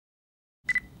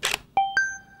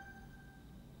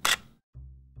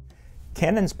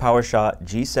Canon's PowerShot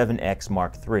G7X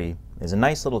Mark III is a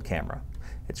nice little camera.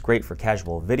 It's great for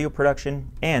casual video production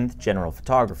and general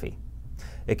photography.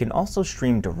 It can also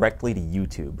stream directly to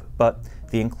YouTube, but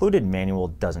the included manual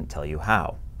doesn't tell you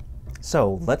how.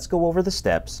 So let's go over the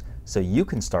steps so you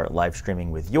can start live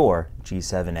streaming with your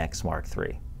G7X Mark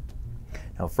III.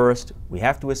 Now first, we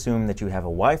have to assume that you have a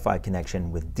Wi-Fi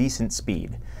connection with decent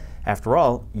speed. After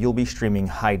all, you'll be streaming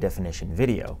high-definition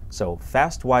video, so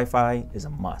fast Wi-Fi is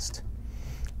a must.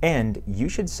 And you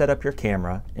should set up your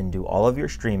camera and do all of your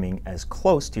streaming as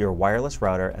close to your wireless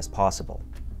router as possible.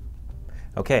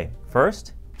 Okay,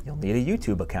 first, you'll need a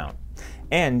YouTube account,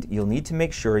 and you'll need to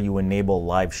make sure you enable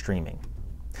live streaming.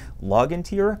 Log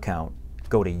into your account,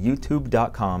 go to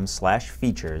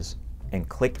youtube.com/features, and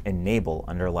click Enable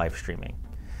under live streaming.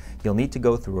 You'll need to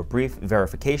go through a brief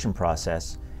verification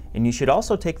process, and you should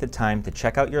also take the time to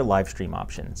check out your live stream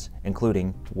options,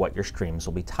 including what your streams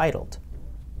will be titled.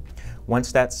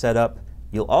 Once that's set up,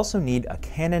 you'll also need a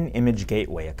Canon Image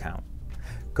Gateway account.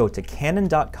 Go to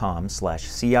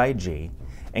canon.com/CIG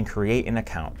and create an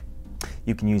account.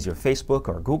 You can use your Facebook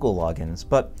or Google logins,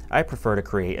 but I prefer to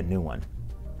create a new one.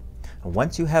 And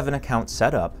once you have an account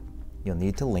set up, you'll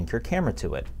need to link your camera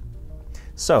to it.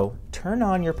 So turn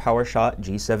on your PowerShot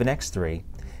G7X III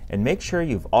and make sure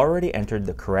you've already entered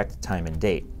the correct time and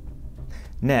date.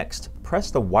 Next,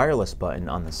 press the wireless button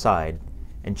on the side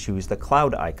and choose the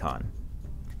cloud icon.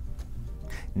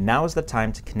 Now is the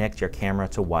time to connect your camera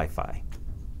to Wi-Fi.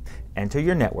 Enter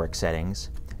your network settings,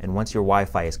 and once your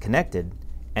Wi-Fi is connected,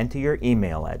 enter your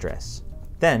email address.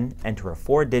 Then enter a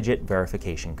 4-digit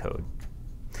verification code.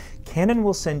 Canon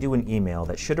will send you an email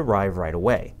that should arrive right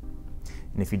away.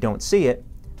 And if you don't see it,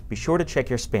 be sure to check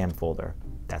your spam folder.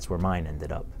 That's where mine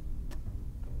ended up.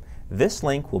 This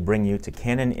link will bring you to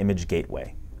Canon Image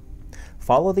Gateway.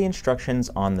 Follow the instructions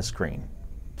on the screen.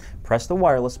 Press the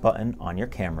wireless button on your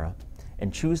camera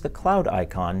and choose the cloud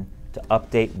icon to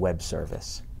update web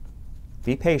service.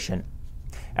 Be patient.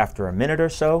 After a minute or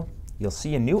so, you'll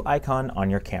see a new icon on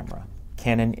your camera,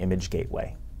 Canon Image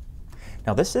Gateway.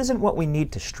 Now this isn't what we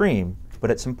need to stream,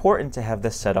 but it's important to have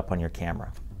this set up on your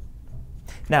camera.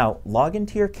 Now log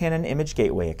into your Canon Image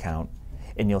Gateway account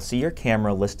and you'll see your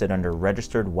camera listed under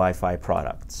Registered Wi-Fi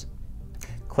Products.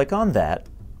 Click on that,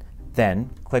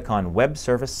 then click on Web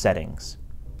Service Settings.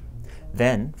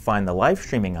 Then find the live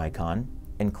streaming icon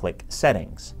and click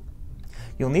Settings.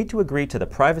 You'll need to agree to the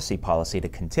privacy policy to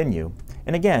continue,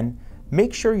 and again,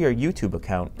 make sure your YouTube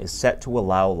account is set to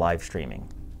allow live streaming.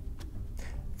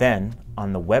 Then,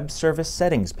 on the Web Service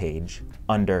Settings page,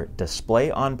 under Display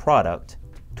on Product,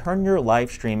 turn your live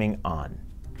streaming on.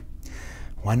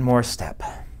 One more step.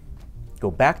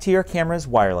 Go back to your camera's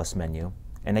wireless menu,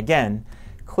 and again,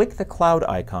 click the cloud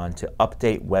icon to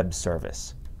update web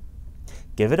service.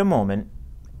 Give it a moment,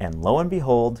 and lo and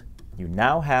behold, you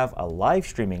now have a live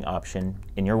streaming option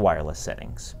in your wireless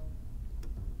settings.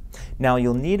 Now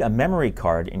you'll need a memory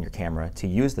card in your camera to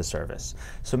use the service,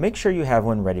 so make sure you have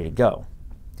one ready to go.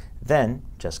 Then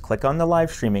just click on the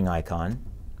live streaming icon,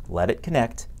 let it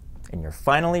connect, and you're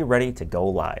finally ready to go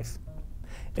live.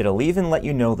 It'll even let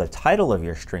you know the title of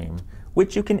your stream,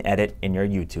 which you can edit in your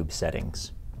YouTube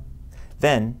settings.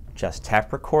 Then just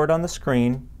tap record on the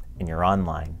screen and you're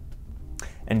online.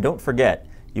 And don't forget,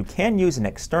 you can use an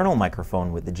external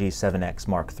microphone with the G7X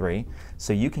Mark III,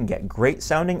 so you can get great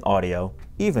sounding audio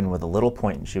even with a little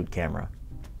point and shoot camera.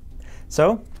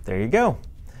 So there you go.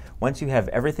 Once you have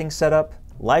everything set up,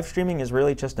 live streaming is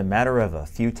really just a matter of a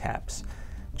few taps.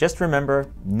 Just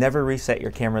remember, never reset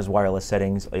your camera's wireless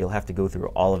settings or you'll have to go through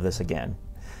all of this again.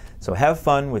 So have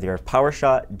fun with your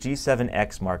PowerShot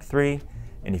G7X Mark III,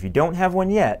 and if you don't have one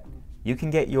yet, you can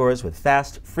get yours with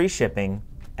fast, free shipping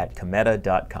at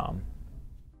Cameta.com.